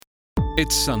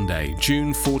It's Sunday,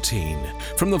 June 14.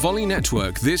 From the Volley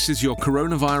Network, this is your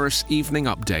Coronavirus Evening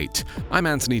Update. I'm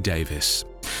Anthony Davis.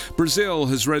 Brazil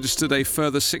has registered a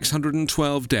further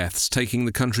 612 deaths, taking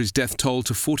the country's death toll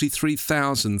to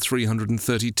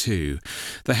 43,332.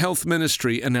 The health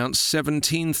ministry announced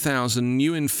 17,000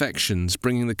 new infections,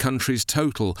 bringing the country's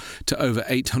total to over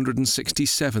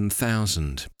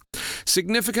 867,000.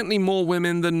 Significantly more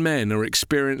women than men are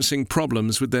experiencing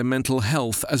problems with their mental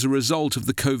health as a result of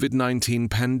the COVID-19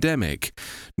 pandemic.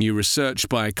 New research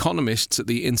by economists at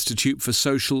the Institute for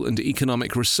Social and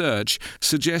Economic Research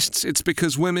suggests it's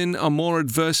because women are more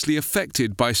adversely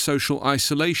affected by social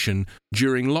isolation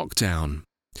during lockdown.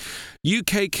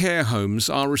 UK care homes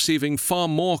are receiving far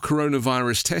more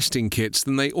coronavirus testing kits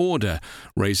than they order,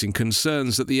 raising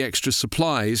concerns that the extra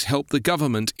supplies help the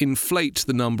government inflate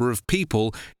the number of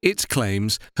people it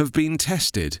claims have been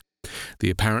tested. The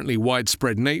apparently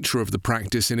widespread nature of the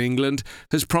practice in England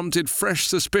has prompted fresh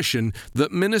suspicion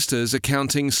that ministers are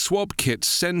counting swab kits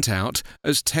sent out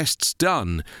as tests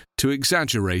done to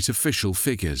exaggerate official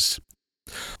figures.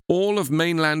 All of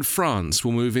mainland France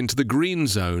will move into the green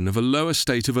zone of a lower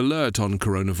state of alert on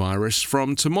coronavirus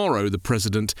from tomorrow, the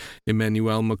President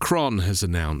Emmanuel Macron has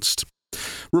announced.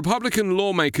 Republican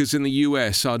lawmakers in the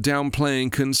US are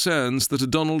downplaying concerns that a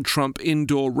Donald Trump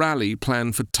indoor rally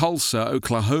planned for Tulsa,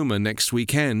 Oklahoma next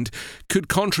weekend could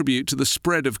contribute to the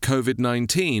spread of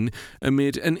COVID-19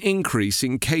 amid an increase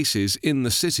in cases in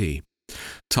the city.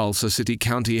 Tulsa City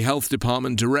County Health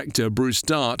Department Director Bruce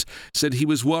Dart said he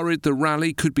was worried the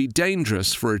rally could be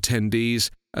dangerous for attendees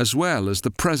as well as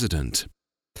the president.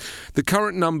 The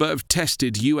current number of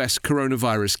tested U.S.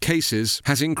 coronavirus cases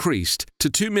has increased to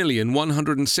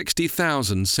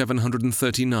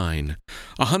 2,160,739.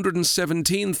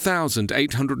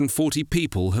 117,840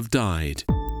 people have died.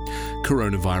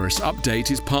 Coronavirus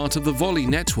Update is part of the Volley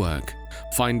Network.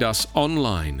 Find us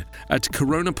online at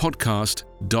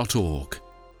coronapodcast.org.